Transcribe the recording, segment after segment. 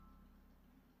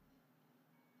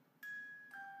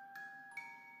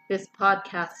This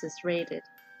podcast is rated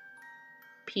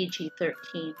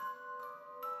PG-13.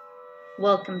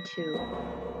 Welcome to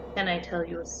Can I Tell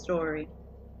You a Story?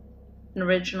 An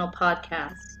original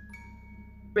podcast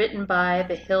written by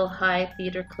the Hill High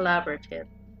Theater Collaborative.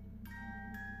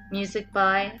 Music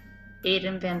by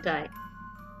Aidan Van Dyke.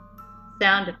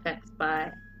 Sound effects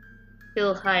by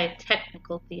Hill High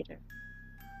Technical Theater.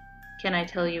 Can I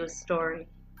Tell You a Story?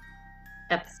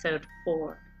 Episode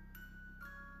 4.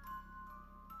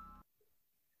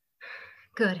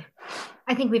 Good.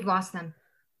 I think we've lost them.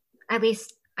 At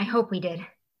least, I hope we did.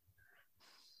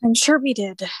 I'm sure we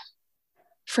did.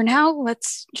 For now,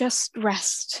 let's just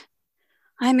rest.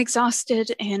 I'm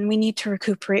exhausted and we need to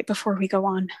recuperate before we go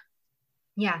on.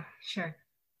 Yeah, sure.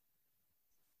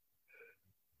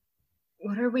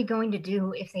 What are we going to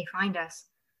do if they find us?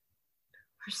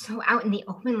 We're so out in the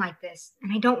open like this,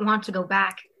 and I don't want to go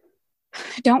back.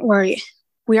 Don't worry.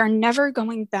 We are never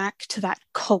going back to that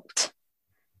cult.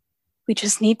 We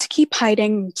just need to keep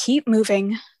hiding and keep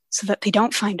moving so that they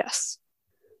don't find us.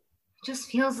 It just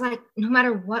feels like no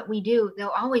matter what we do, they'll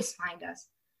always find us.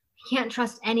 We can't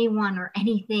trust anyone or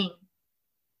anything.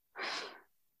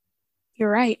 You're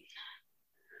right.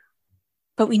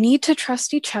 But we need to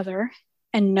trust each other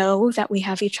and know that we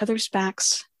have each other's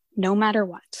backs no matter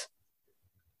what.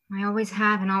 I always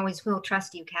have and always will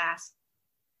trust you, Cass.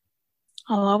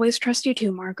 I'll always trust you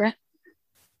too, Margaret.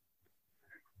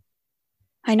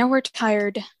 I know we're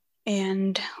tired,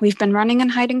 and we've been running and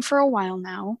hiding for a while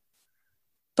now,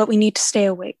 but we need to stay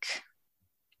awake.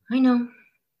 I know.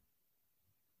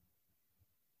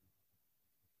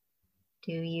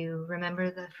 Do you remember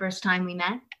the first time we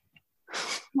met?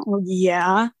 Oh,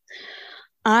 yeah.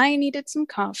 I needed some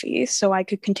coffee so I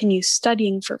could continue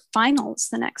studying for finals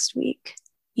the next week.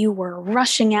 You were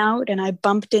rushing out, and I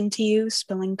bumped into you,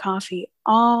 spilling coffee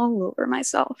all over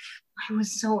myself. I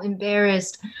was so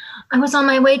embarrassed. I was on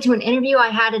my way to an interview I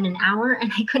had in an hour,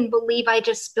 and I couldn't believe I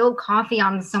just spilled coffee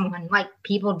on someone like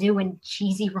people do in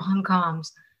cheesy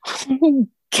rom-coms. Oh,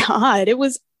 God, it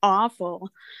was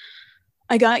awful.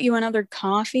 I got you another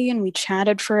coffee, and we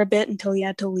chatted for a bit until you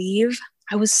had to leave.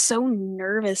 I was so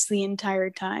nervous the entire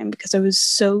time because I was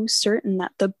so certain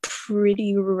that the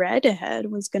pretty redhead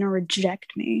was going to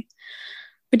reject me.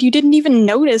 But you didn't even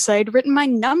notice I'd written my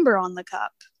number on the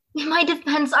cup. In my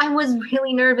defense, I was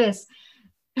really nervous.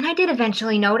 And I did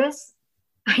eventually notice.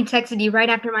 I texted you right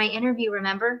after my interview,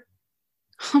 remember?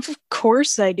 Of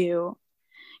course I do.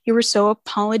 You were so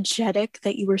apologetic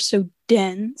that you were so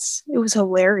dense. It was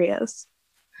hilarious.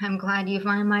 I'm glad you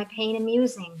find my pain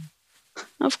amusing.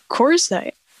 Of course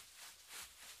I...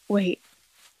 Wait,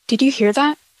 did you hear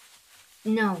that?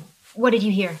 No. What did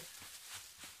you hear?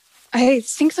 I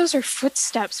think those are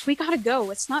footsteps. We gotta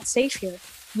go. It's not safe here.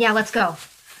 Yeah, let's go.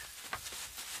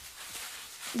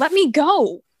 Let me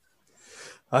go.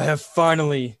 I have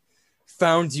finally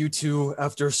found you two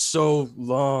after so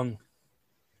long.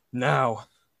 Now,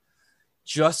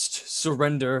 just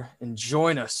surrender and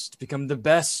join us to become the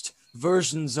best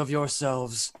versions of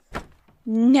yourselves.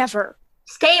 Never.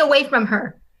 Stay away from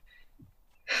her.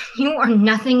 You are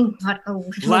nothing but a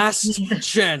little... Last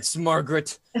chance,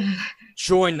 Margaret.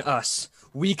 Join us.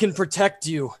 We can protect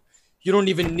you. You don't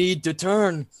even need to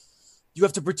turn. You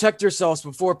have to protect yourselves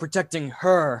before protecting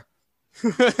her.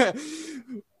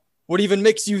 What even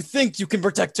makes you think you can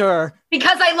protect her?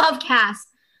 Because I love Cass.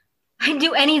 I'd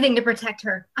do anything to protect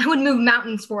her. I would move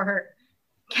mountains for her.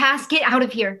 Cass, get out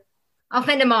of here. I'll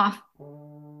fend him off.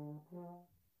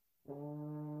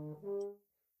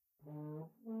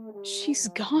 She's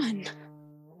gone.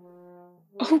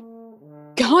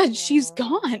 Oh, God, she's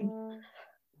gone.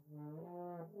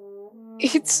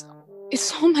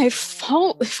 It's all my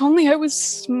fault. If only I was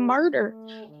smarter.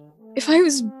 If I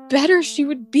was better, she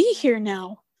would be here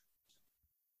now.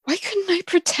 Why couldn't I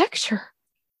protect her?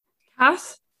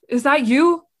 Cass, is that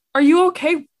you? Are you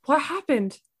okay? What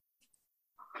happened?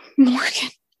 Morgan,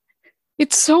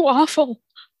 it's so awful.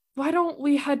 Why don't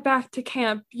we head back to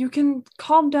camp? You can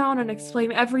calm down and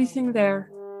explain everything there.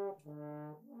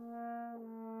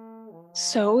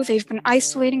 So they've been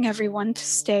isolating everyone to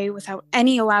stay without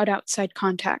any allowed outside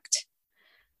contact.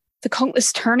 The cult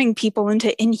is turning people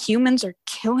into inhumans or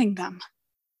killing them.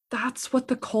 That's what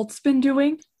the cult's been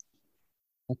doing?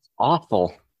 That's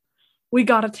awful. We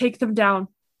gotta take them down.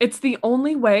 It's the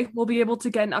only way we'll be able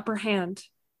to get an upper hand.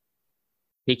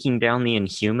 Taking down the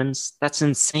Inhumans? That's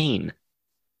insane.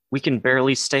 We can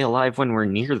barely stay alive when we're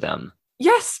near them.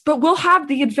 Yes, but we'll have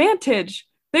the advantage.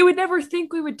 They would never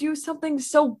think we would do something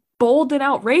so bold and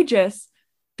outrageous.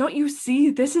 Don't you see?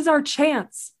 This is our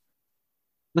chance.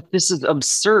 But this is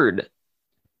absurd.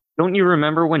 Don't you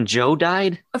remember when Joe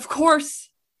died? Of course,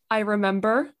 I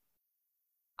remember.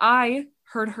 I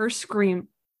heard her scream.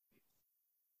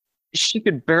 She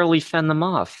could barely fend them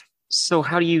off. So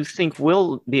how do you think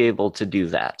we'll be able to do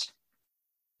that?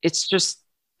 It's just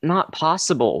not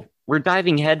possible. We're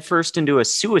diving headfirst into a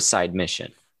suicide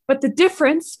mission. But the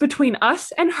difference between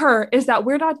us and her is that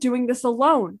we're not doing this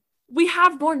alone. We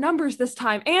have more numbers this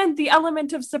time and the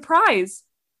element of surprise.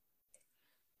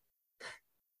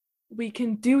 We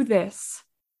can do this.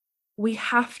 We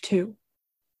have to.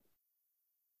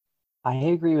 I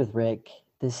agree with Rick.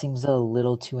 This seems a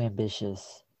little too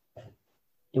ambitious.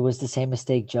 It was the same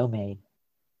mistake Joe made.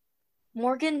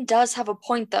 Morgan does have a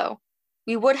point, though.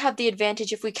 We would have the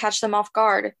advantage if we catch them off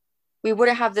guard. We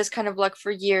wouldn't have this kind of luck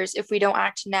for years if we don't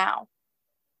act now.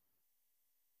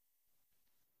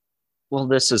 Well,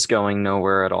 this is going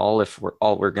nowhere at all if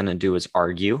all we're going to do is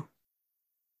argue.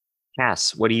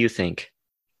 Cass, what do you think?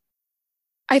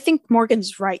 I think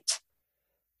Morgan's right.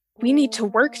 We need to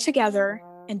work together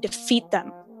and defeat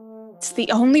them. It's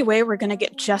the only way we're going to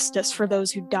get justice for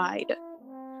those who died.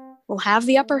 We'll have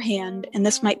the upper hand, and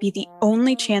this might be the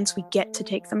only chance we get to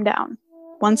take them down,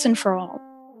 once and for all.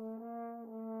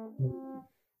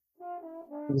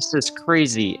 This is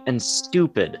crazy and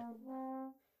stupid.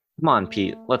 Come on,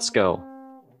 Pete, let's go.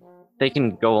 They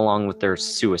can go along with their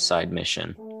suicide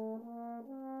mission.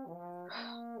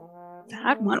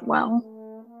 That went well.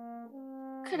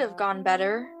 Could have gone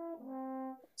better.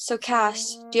 So,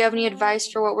 Cass, do you have any advice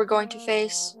for what we're going to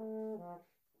face?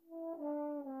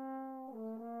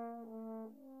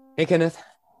 Hey, Kenneth.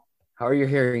 How are your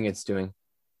hearing aids doing?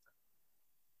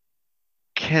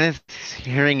 Kenneth's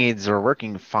hearing aids are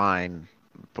working fine,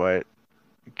 but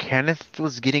Kenneth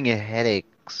was getting a headache,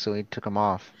 so he took them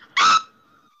off.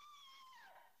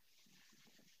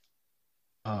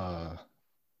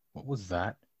 What was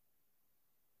that?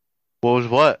 What was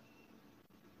what?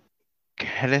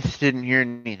 Kenneth didn't hear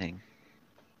anything.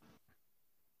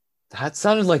 That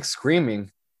sounded like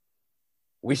screaming.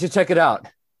 We should check it out.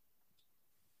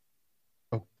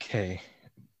 Okay,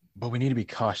 but we need to be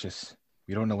cautious.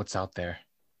 We don't know what's out there.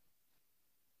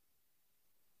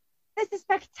 This is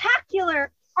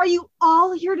spectacular! Are you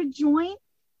all here to join?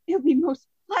 It would be most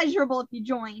pleasurable if you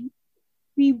joined.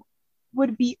 We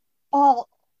would be all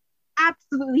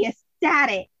absolutely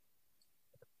ecstatic.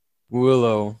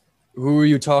 Willow, who are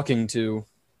you talking to?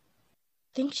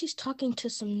 I think she's talking to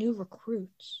some new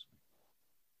recruits.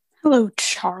 Hello,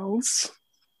 Charles.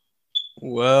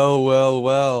 Well, well,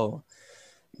 well.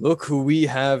 Look who we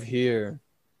have here.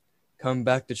 Come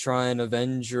back to try and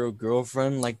avenge your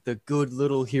girlfriend like the good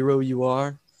little hero you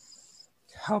are?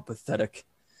 How pathetic.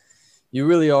 You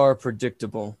really are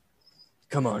predictable.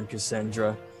 Come on,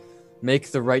 Cassandra. Make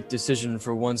the right decision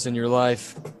for once in your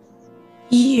life.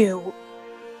 You.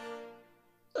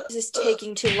 This is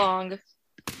taking too long.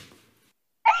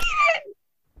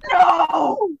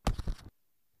 No!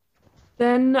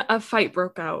 Then a fight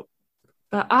broke out.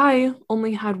 But I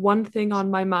only had one thing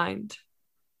on my mind.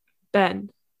 Ben.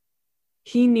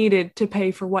 He needed to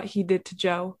pay for what he did to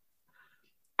Joe.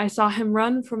 I saw him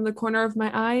run from the corner of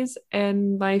my eyes,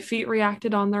 and my feet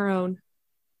reacted on their own.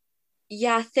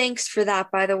 Yeah, thanks for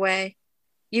that, by the way.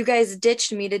 You guys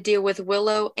ditched me to deal with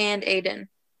Willow and Aiden.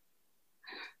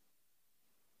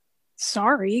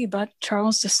 Sorry, but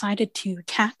Charles decided to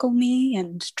tackle me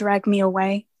and drag me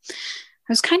away. I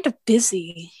was kind of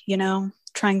busy,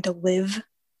 trying to live.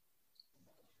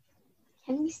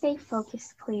 Can we stay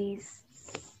focused, please?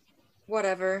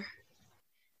 Whatever.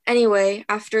 Anyway,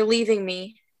 after leaving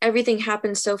me, everything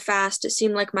happened so fast it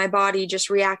seemed like my body just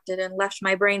reacted and left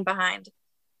my brain behind.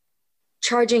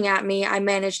 Charging at me, I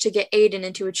managed to get Aiden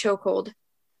into a chokehold.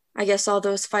 I guess all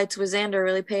those fights with Xander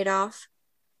really paid off.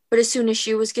 But as soon as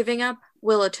she was giving up,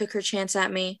 Willow took her chance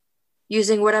at me.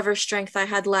 Using whatever strength I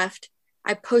had left,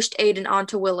 I pushed Aiden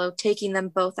onto Willow, taking them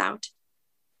both out.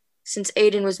 Since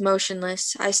Aiden was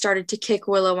motionless, I started to kick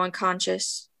Willow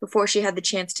unconscious before she had the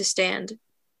chance to stand.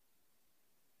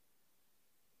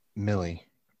 Millie,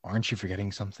 aren't you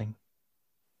forgetting something?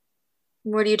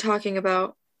 What are you talking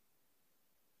about?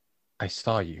 I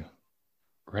saw you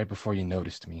right before you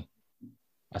noticed me.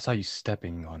 I saw you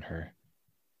stepping on her,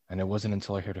 and it wasn't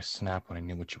until I heard a snap when I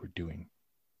knew what you were doing.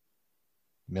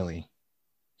 Millie,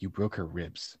 you broke her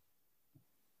ribs.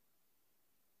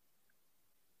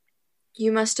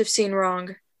 You must have seen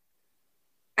wrong.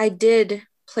 I did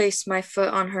place my foot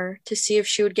on her to see if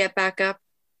she would get back up,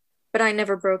 but I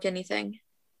never broke anything.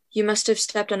 You must have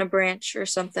stepped on a branch or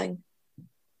something.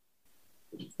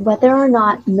 Whether or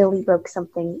not Millie broke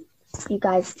something, you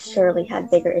guys surely had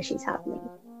bigger issues happening.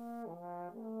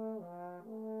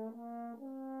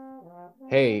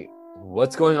 Hey,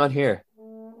 what's going on here?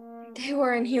 They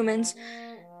were Inhumans.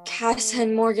 Cass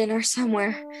and Morgan are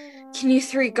somewhere. Can you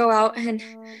three go out and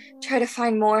try to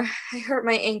find more? I hurt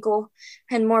my ankle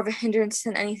and more of a hindrance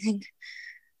than anything.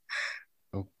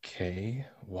 Okay,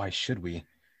 why should we?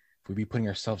 We'd be putting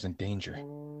ourselves in danger.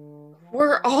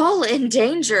 We're all in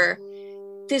danger.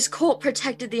 This cult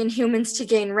protected the Inhumans to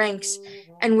gain ranks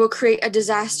and will create a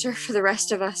disaster for the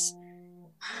rest of us.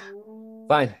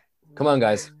 Fine. Come on,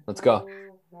 guys. Let's go.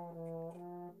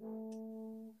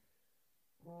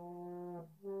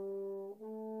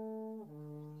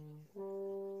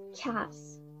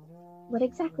 Cass, what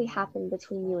exactly happened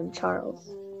between you and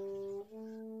Charles?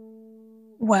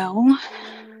 Well,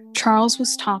 Charles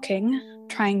was talking,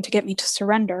 trying to get me to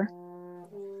surrender.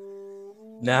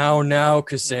 Now,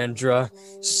 Cassandra,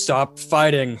 stop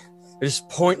fighting. It is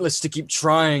pointless to keep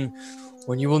trying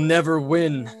when you will never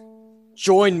win.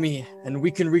 Join me, and we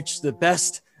can reach the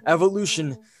best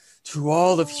evolution to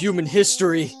all of human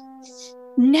history.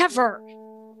 Never!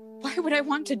 Why would I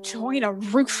want to join a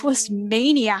ruthless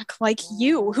maniac like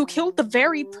you, who killed the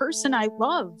very person I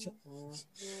love?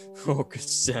 Oh,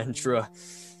 Cassandra,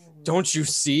 don't you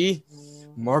see?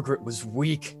 Margaret was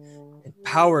weak and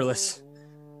powerless,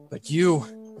 but you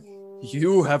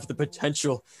have the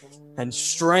potential and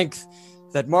strength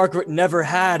that Margaret never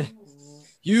had.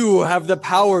 You have the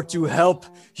power to help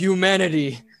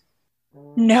humanity.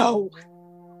 No.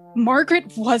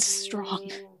 Margaret was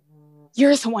strong.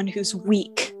 You're the one who's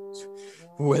weak.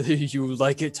 Whether you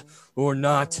like it or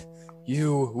not,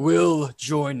 you will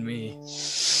join me.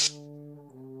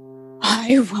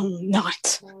 I will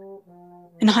not.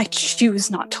 And I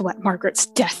choose not to let Margaret's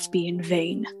death be in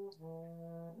vain.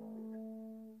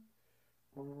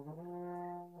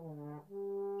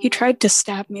 He tried to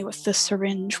stab me with the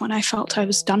syringe when I felt I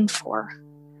was done for.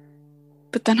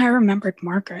 But then I remembered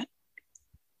Margaret.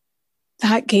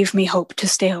 That gave me hope to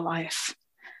stay alive.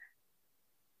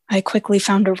 I quickly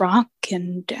found a rock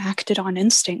and acted on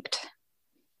instinct.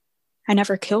 I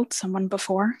never killed someone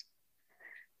before,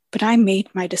 but I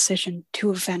made my decision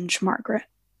to avenge Margaret.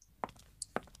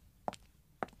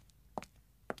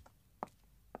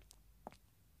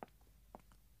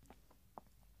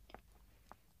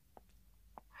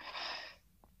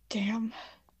 Damn.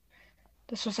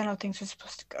 This wasn't how things were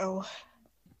supposed to go.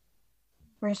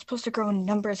 We're supposed to grow in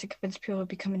numbers and convince people to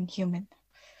become inhuman.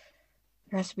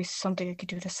 There has to be something I could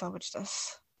do to salvage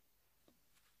this.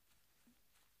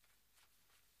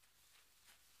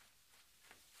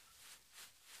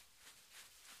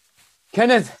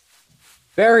 Kenneth!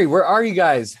 Barry, where are you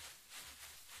guys?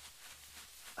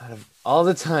 Out of all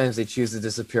the times they choose to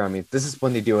disappear on me, this is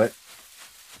when they do it.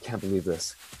 I can't believe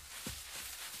this.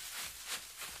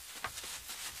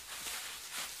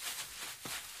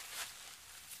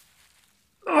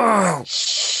 Oh.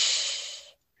 Shh.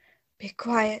 Be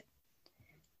quiet.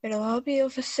 It'll all be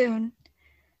over soon,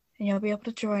 and you'll be able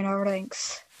to join our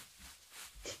ranks.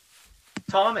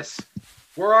 Thomas,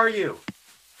 where are you?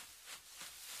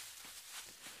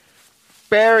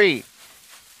 Barry!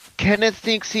 Kenneth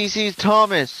thinks he sees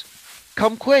Thomas.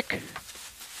 Come quick!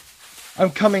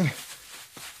 I'm coming.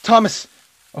 Thomas!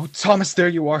 Oh, Thomas, there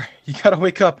you are. You gotta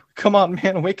wake up. Come on,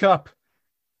 man, wake up.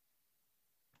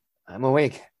 I'm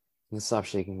awake. You can stop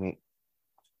shaking me.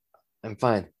 I'm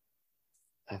fine.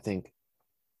 I think.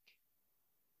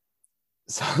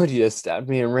 Somebody just stabbed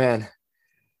me and ran.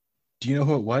 Do you know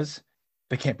who it was?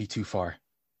 They can't be too far.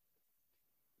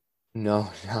 No,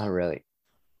 not really.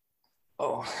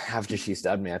 Oh, after she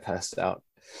stabbed me, I passed out.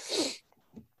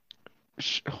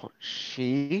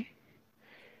 She?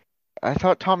 I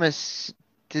thought Thomas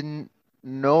didn't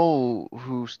know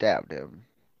who stabbed him.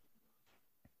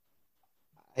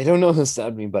 I don't know who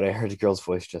stabbed me, but I heard a girl's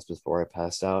voice just before I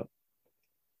passed out.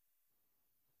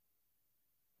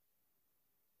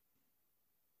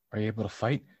 Are you able to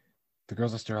fight? The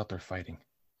girls are still out there fighting.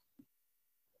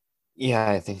 Yeah,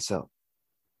 I think so.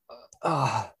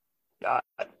 Oh, God.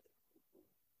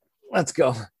 Let's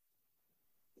go.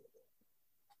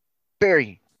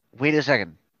 Barry, wait a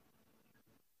second.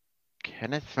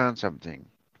 Kenneth found something.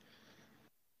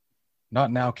 Not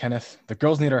now, Kenneth. The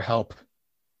girls need our help.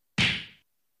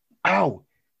 Ow!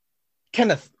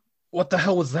 Kenneth, what the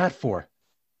hell was that for?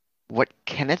 What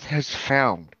Kenneth has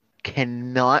found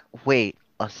cannot wait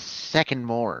a second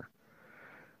more.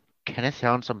 Kenneth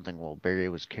found something while Barry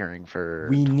was caring for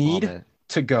We Thomas. need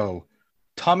to go.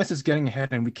 Thomas is getting ahead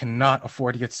and we cannot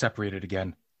afford to get separated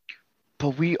again.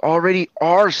 But we already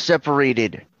are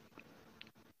separated.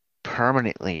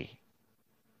 Permanently.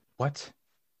 What?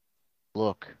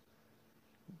 Look.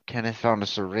 Kenneth found a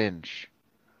syringe.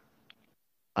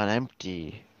 An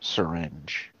empty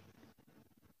syringe.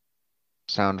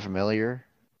 Sound familiar?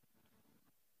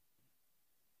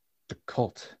 the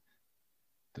cult,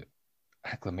 the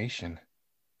acclamation.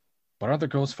 But aren't the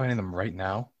girls finding them right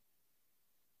now?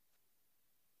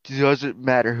 Doesn't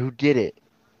matter who did it.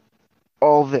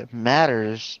 All that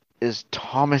matters is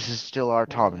Thomas is still our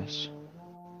Thomas.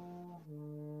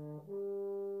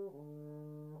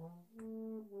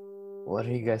 What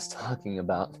are you guys talking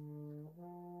about?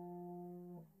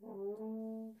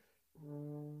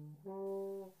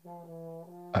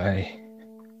 I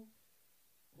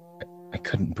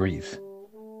couldn't breathe.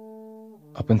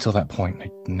 Up until that point,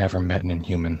 I'd never met an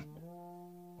inhuman,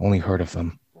 only heard of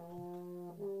them.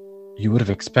 You would have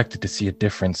expected to see a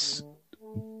difference,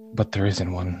 but there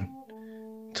isn't one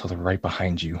until they're right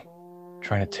behind you,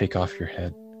 trying to take off your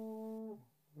head.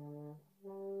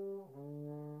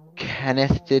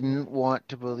 Kenneth didn't want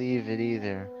to believe it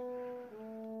either.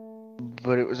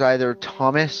 But it was either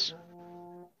Thomas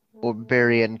or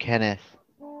Barry and Kenneth.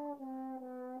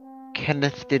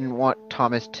 Kenneth didn't want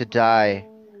Thomas to die,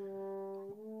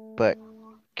 but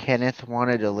Kenneth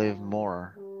wanted to live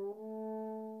more.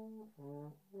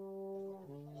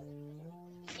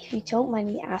 If you don't mind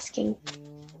me asking,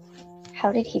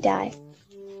 how did he die?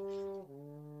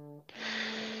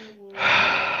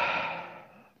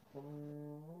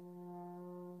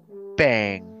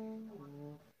 Bang.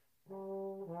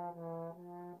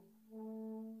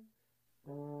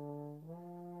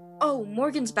 Oh,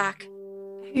 Morgan's back.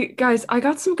 Hey, guys, I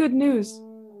got some good news.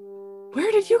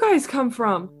 Where did you guys come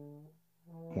from?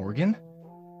 Morgan?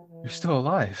 You're still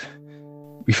alive.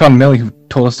 We found Millie, who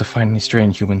told us to find any stray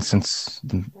inhumans since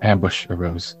the ambush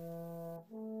arose.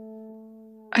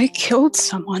 I killed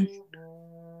someone.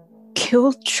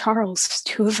 Killed Charles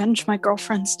to avenge my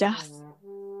girlfriend's death.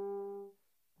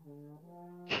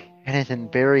 Kenneth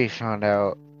and Barry found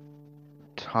out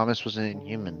Thomas was an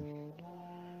inhuman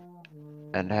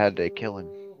and had to kill him.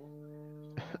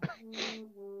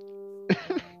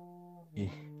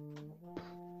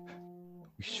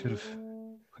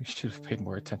 We should have paid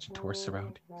more attention to our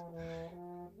surroundings.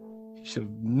 He should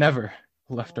have never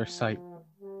left our sight.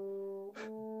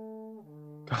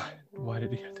 God, why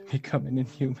did he have to become an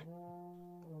inhuman?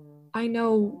 I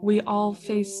know we all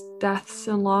face deaths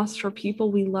and loss for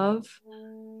people we love,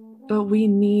 but we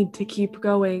need to keep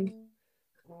going.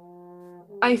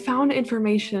 I found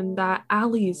information that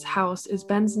Allie's house is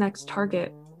Ben's next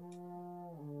target.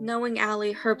 Knowing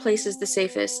Allie, her place is the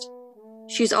safest.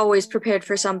 She's always prepared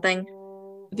for something.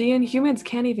 The Inhumans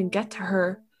can't even get to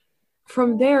her.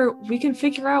 From there, we can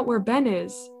figure out where Ben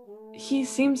is. He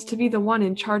seems to be the one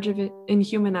in charge of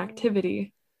Inhuman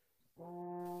activity.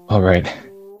 All right.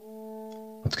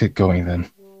 Let's get going then.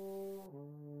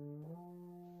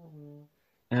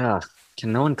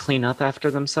 Can no one clean up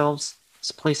after themselves?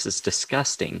 This place is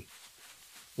disgusting.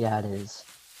 Yeah, it is.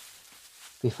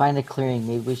 If we find a clearing,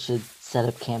 maybe we should set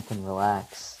up camp and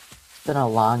relax. It's been a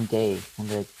long day,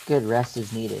 and a good rest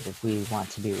is needed if we want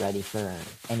to be ready for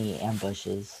any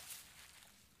ambushes.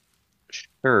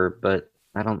 Sure, but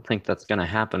I don't think that's gonna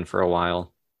happen for a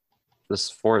while. This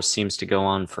forest seems to go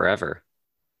on forever.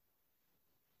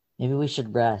 Maybe we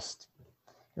should rest.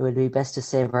 It would be best to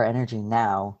save our energy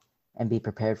now and be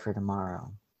prepared for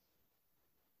tomorrow.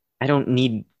 I don't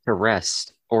need to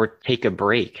rest or take a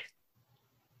break.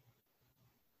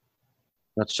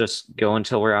 Let's just go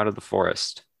until we're out of the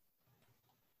forest.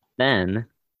 Then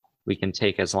we can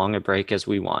take as long a break as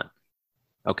we want.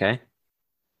 Okay?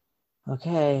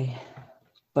 Okay,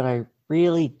 but I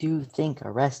really do think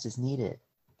a rest is needed.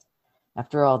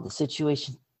 After all, the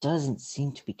situation doesn't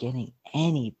seem to be getting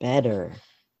any better.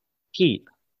 Pete,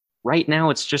 right now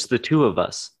it's just the two of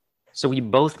us. So we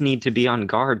both need to be on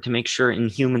guard to make sure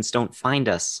Inhumans don't find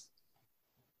us.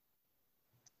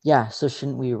 Yeah, so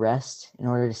shouldn't we rest in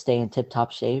order to stay in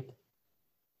tip-top shape?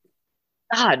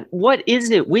 God, what is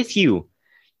it with you?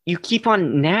 You keep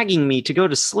on nagging me to go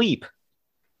to sleep.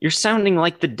 You're sounding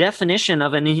like the definition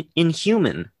of an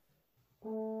inhuman.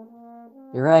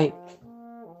 You're right.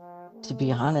 To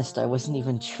be honest, I wasn't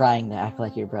even trying to act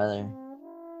like your brother.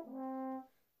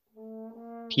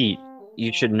 Pete,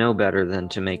 you should know better than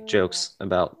to make jokes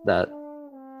about that.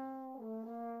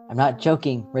 I'm not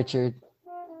joking, Richard.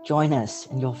 Join us,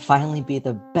 and you'll finally be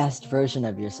the best version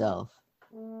of yourself.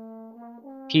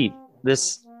 Pete,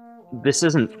 this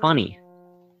isn't funny.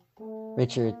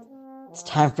 Richard, it's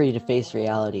time for you to face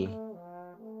reality.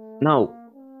 No,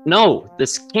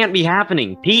 this can't be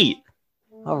happening, Pete.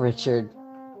 Oh, Richard.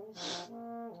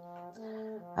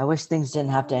 I wish things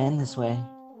didn't have to end this way.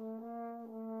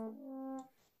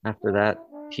 After that,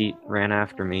 Pete ran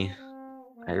after me.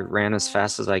 I ran as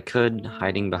fast as I could,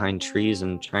 hiding behind trees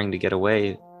and trying to get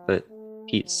away, but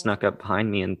Pete snuck up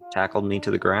behind me and tackled me to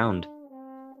the ground.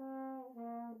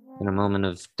 In a moment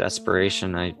of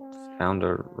desperation, I found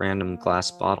a random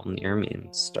glass bottle near me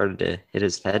and started to hit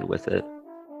his head with it.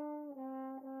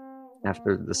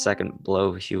 After the second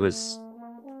blow, he was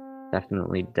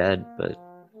definitely dead, but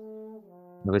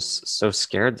I was so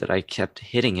scared that I kept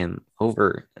hitting him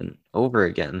over and over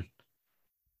again.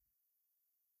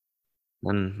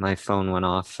 Then my phone went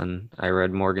off and I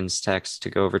read Morgan's text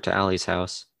to go over to Allie's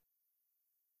house.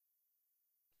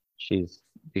 She's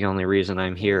the only reason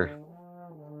I'm here.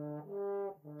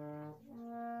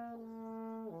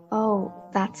 Oh,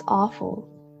 that's awful.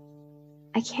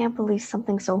 I can't believe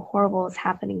something so horrible is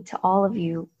happening to all of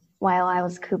you while I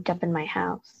was cooped up in my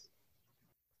house.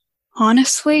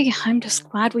 Honestly, I'm just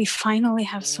glad we finally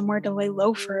have somewhere to lay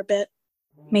low for a bit.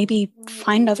 Maybe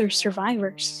find other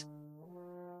survivors.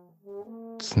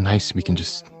 It's nice we can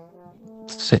just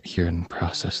sit here and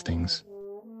process things.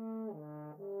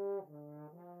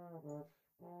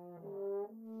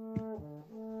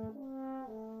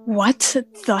 What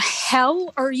the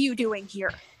hell are you doing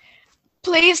here?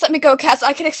 Please let me go, Cass.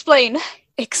 I can explain.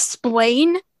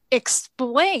 Explain?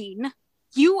 Explain?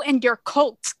 You and your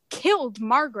cult killed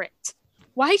Margaret.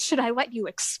 Why should I let you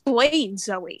explain,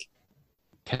 Zoe?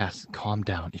 Cass, calm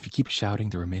down. If you keep shouting,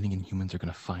 the remaining Inhumans are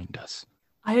gonna find us.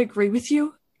 I agree with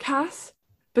you, Cass,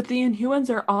 but the Inhumans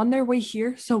are on their way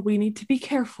here, so we need to be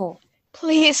careful.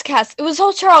 Please, Cass. It was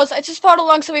all Charles. I just followed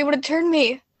along so he wouldn't turn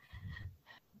me.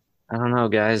 I don't know,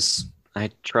 guys.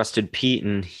 I trusted Pete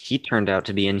and he turned out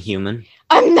to be inhuman.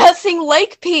 I'm nothing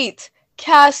like Pete.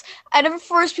 Cass, I never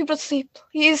force people to sleep.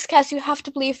 Please, Cass, you have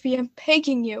to believe me. I'm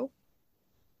begging you.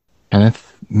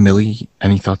 Kenneth, Millie,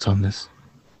 any thoughts on this?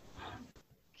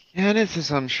 Kenneth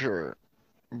is unsure,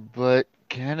 but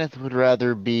Kenneth would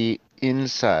rather be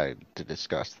inside to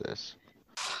discuss this.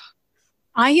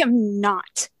 I am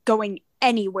not going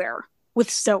anywhere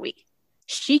with Zoe.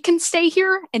 She can stay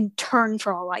here and turn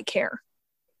for all I care.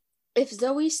 If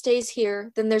Zoe stays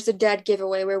here, then there's a dead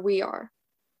giveaway where we are.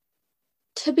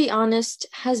 To be honest,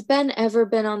 has Ben ever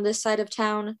been on this side of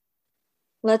town?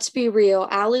 Let's be real,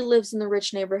 Allie lives in the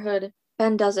rich neighborhood.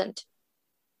 Ben doesn't.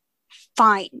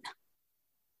 Fine.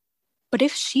 But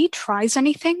if she tries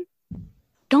anything,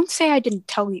 don't say I didn't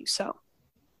tell you so.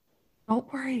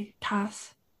 Don't worry,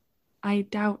 Cass. I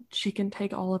doubt she can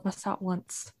take all of us at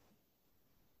once.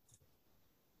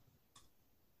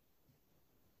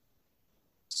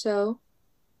 So?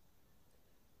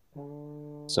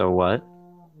 So what?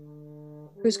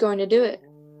 Who's going to do it?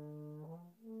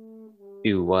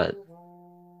 Do what?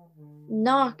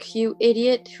 Knock, you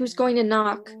idiot. Who's going to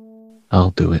knock?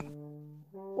 I'll do it.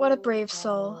 What a brave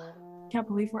soul. Can't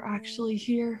believe we're actually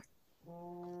here.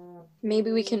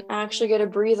 Maybe we can actually get a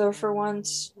breather for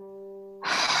once.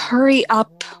 Hurry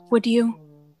up, would you?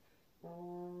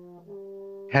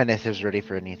 Kenneth is ready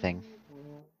for anything.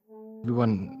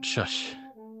 Everyone, shush.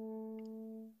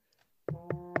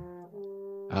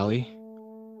 Allie?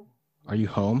 Are you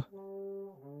home?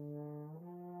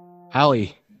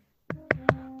 Allie!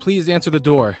 Please answer the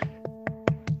door.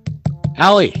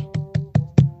 Allie!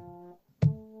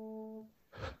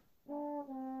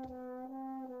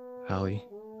 Allie,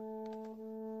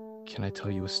 can I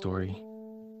tell you a story?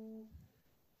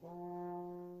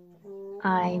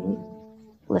 I'm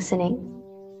listening.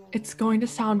 It's going to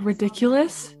sound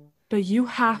ridiculous, but you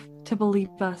have to believe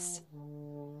us.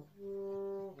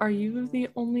 Are you the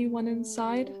only one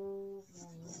inside?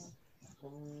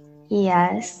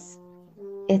 Yes,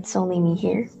 it's only me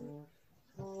here.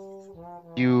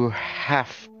 You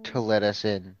have to let us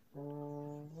in.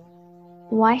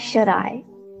 Why should I?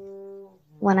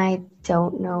 When I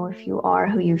don't know if you are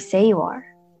who you say you are.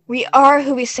 We are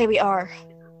who we say we are.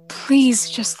 Please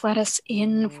just let us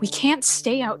in. We can't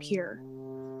stay out here.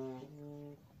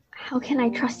 How can I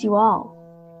trust you all?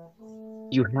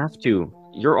 You have to.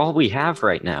 You're all we have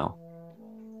right now.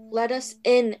 Let us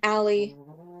in, Allie.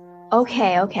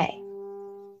 Okay.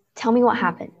 Tell me what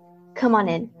happened. Come on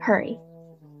in, hurry.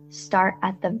 Start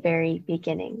at the very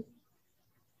beginning.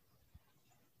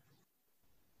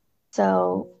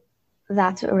 So,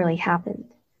 that's what really happened.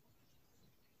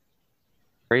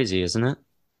 Crazy, isn't it?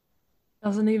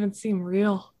 Doesn't even seem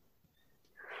real.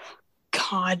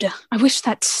 God, I wish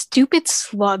that stupid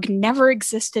slug never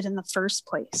existed in the first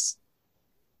place.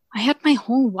 I had my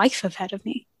whole life ahead of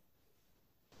me.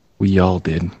 We all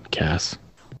did, Cass.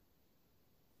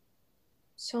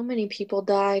 So many people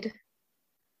died.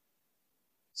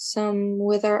 Some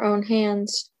with our own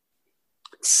hands.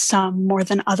 Some more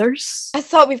than others. I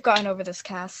thought we've gotten over this,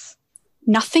 Cass.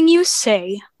 Nothing you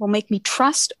say will make me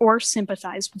trust or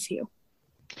sympathize with you.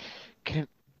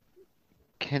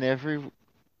 Can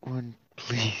everyone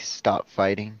please stop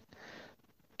fighting?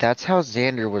 That's how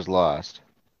Xander was lost.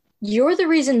 You're the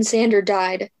reason Xander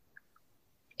died.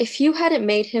 If you hadn't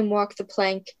made him walk the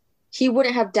plank, he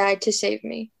wouldn't have died to save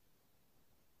me.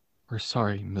 We're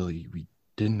sorry, Millie. We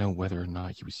didn't know whether or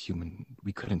not he was human.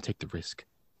 We couldn't take the risk.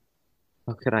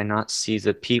 How could I not see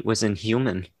that Pete was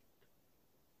inhuman?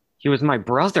 He was my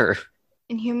brother.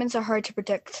 Inhumans are hard to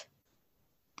predict.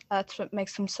 That's what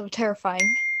makes them so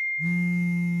terrifying.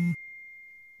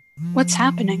 What's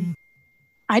happening?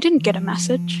 I didn't get a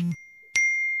message.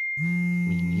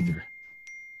 Me neither.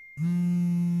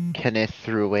 Kenneth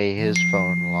threw away his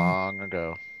phone long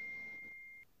ago.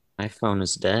 My phone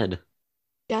is dead.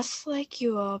 Just like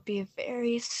you will be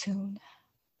very soon.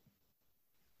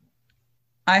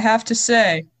 I have to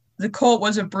say, the cult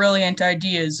was a brilliant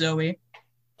idea, Zoe.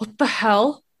 What the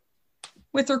hell?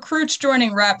 With recruits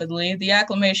joining rapidly, the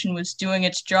acclamation was doing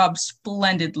its job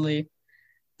splendidly.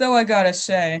 Though I gotta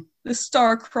say, the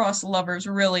star-crossed lovers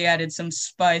really added some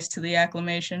spice to the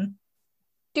acclamation.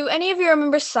 Do any of you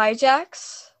remember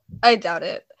Syjax? I doubt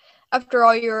it. After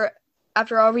all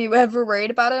you ever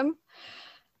worried about him?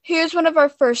 Here's one of our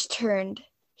first turned.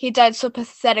 He died so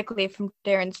pathetically from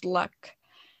Darren's luck.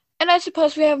 And I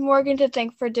suppose we have Morgan to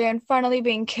thank for Darren finally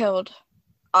being killed.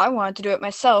 I wanted to do it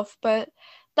myself, but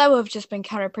that would have just been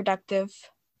counterproductive.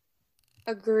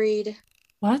 Agreed.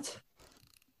 What?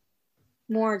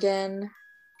 Morgan,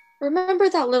 remember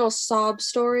that little sob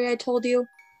story I told you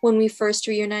when we first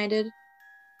reunited?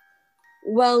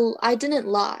 Well, I didn't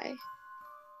lie.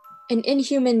 An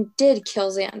Inhuman did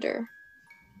kill Xander.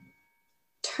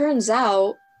 Turns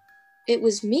out, it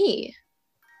was me.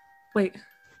 Wait.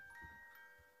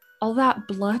 All that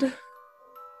blood?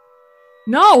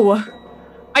 No!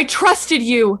 I trusted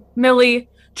you, Millie.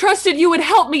 Trusted you would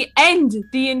help me end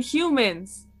the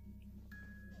Inhumans.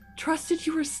 Trusted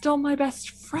you were still my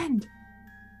best friend.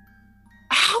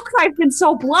 How could I have been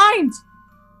so blind?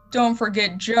 Don't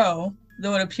forget Jo,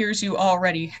 though it appears you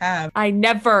already have. I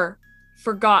never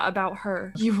forgot about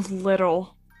her, you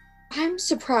little. I'm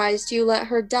surprised you let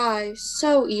her die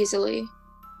so easily.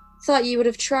 Thought you would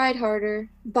have tried harder.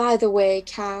 By the way,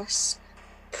 Cass,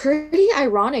 pretty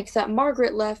ironic that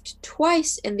Margaret left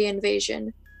twice in the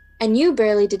invasion, and you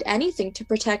barely did anything to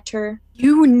protect her.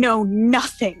 You know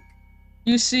nothing.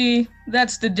 You see,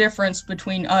 that's the difference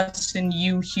between us and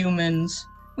you humans.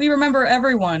 We remember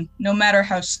everyone, no matter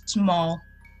how small.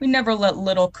 We never let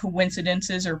little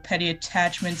coincidences or petty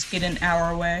attachments get in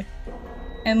our way.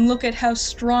 And look at how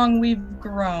strong we've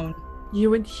grown.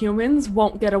 You Inhumans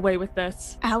won't get away with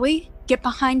this. Allie, get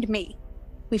behind me.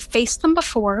 We've faced them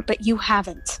before, but you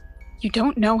haven't. You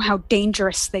don't know how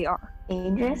dangerous they are.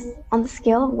 Dangerous? On the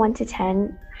scale of 1 to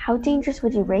 10, how dangerous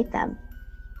would you rate them?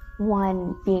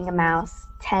 1 being a mouse,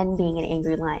 10 being an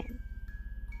angry lion.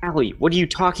 Allie, what are you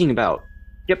talking about?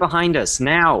 Get behind us,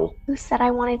 now! Who said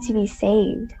I wanted to be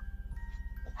saved?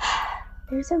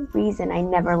 There's a reason I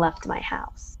never left my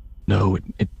house. No,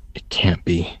 it can't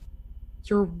be.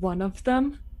 You're one of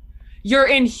them? You're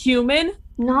Inhuman?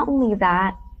 Not only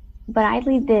that, but I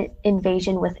lead the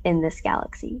invasion within this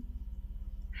galaxy.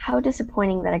 How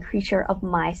disappointing that a creature of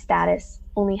my status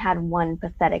only had one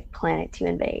pathetic planet to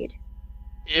invade.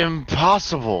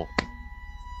 Impossible!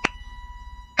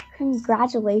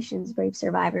 Congratulations, brave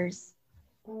survivors.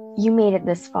 You made it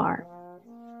this far.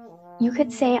 You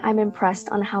could say I'm impressed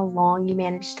on how long you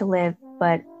managed to live,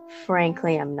 but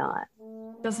frankly, I'm not.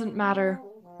 Doesn't matter.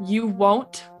 You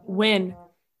won't win.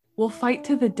 We'll fight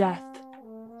to the death.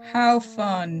 How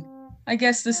fun. I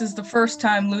guess this is the first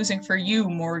time losing for you,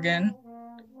 Morgan.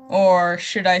 Or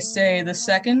should I say the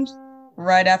second?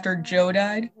 Right after Jo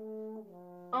died?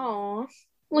 Aw,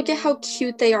 look at how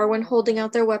cute they are when holding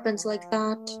out their weapons like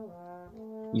that.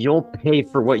 You'll pay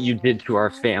for what you did to our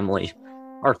family,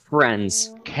 our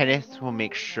friends. Kenneth will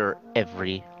make sure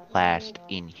every last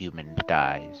Inhuman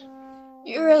dies.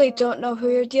 You really don't know who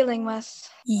you're dealing with.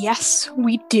 Yes,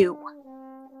 we do.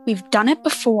 We've done it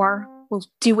before. We'll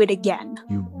do it again.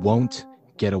 You won't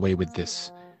get away with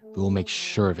this. We will make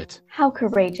sure of it. How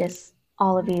courageous,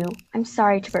 all of you. I'm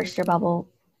sorry to burst your bubble,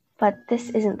 but this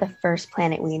isn't the first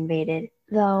planet we invaded.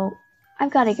 Though,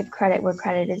 I've got to give credit where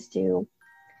credit is due.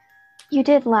 You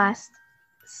did last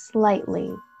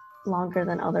slightly longer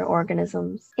than other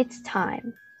organisms. It's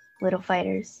time, little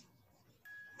fighters.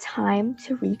 Time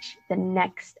to reach the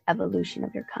next evolution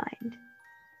of your kind.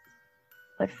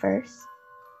 But first,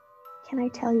 can I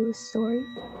tell you a story?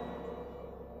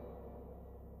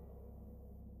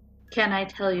 Can I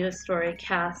Tell You a Story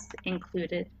cast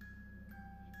included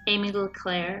Amy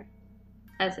LeClaire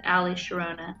as Allie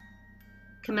Sharona,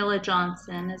 Camilla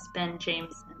Johnson as Ben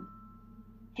Jameson,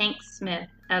 Hank Smith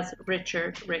as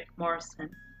Richard Rick Morrison,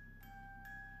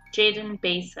 Jaden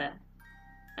Besa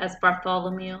as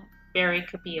Bartholomew Barry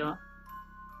Cabillo,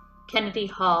 Kennedy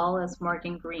Hall as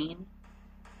Morgan Green,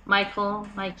 Michael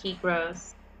Mikey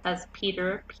Gross as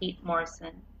Peter Pete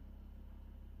Morrison,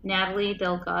 Natalie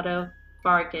Delgado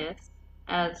Vargas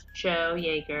as Joe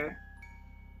Yeager,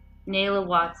 Nayla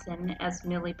Watson as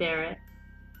Millie Barrett,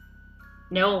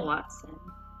 Noah Watson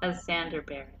as Xander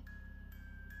Barrett.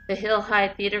 The Hill High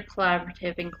Theater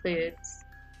Collaborative includes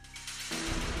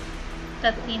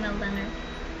Athena Leonard,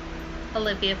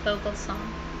 Olivia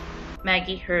Fogelsong,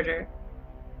 Maggie Herder,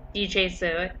 DJ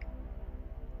Zoic,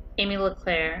 Amy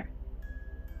LeClaire,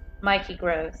 Mikey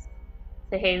Gross,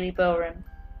 Sahaley Bowen.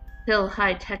 Hill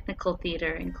High Technical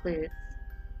Theater includes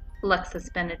Alexis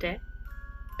Benedict,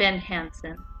 Ben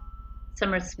Hansen,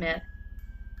 Summer Smith,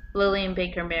 Lillian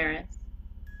Baker Maris,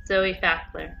 Zoe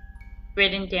Fackler,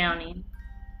 Graydon Downing,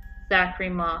 Zachary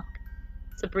Mock,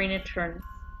 Sabrina Turns,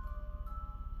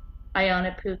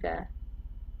 Ayana Puga,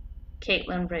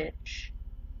 Caitlin Rich.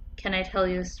 Can I Tell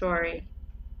You a Story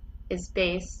is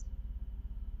based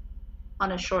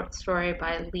on a short story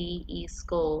by Lee E.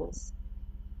 Scholes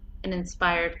and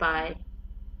inspired by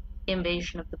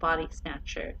Invasion of the Body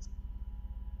Snatchers.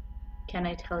 Can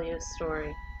I Tell You a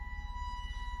Story?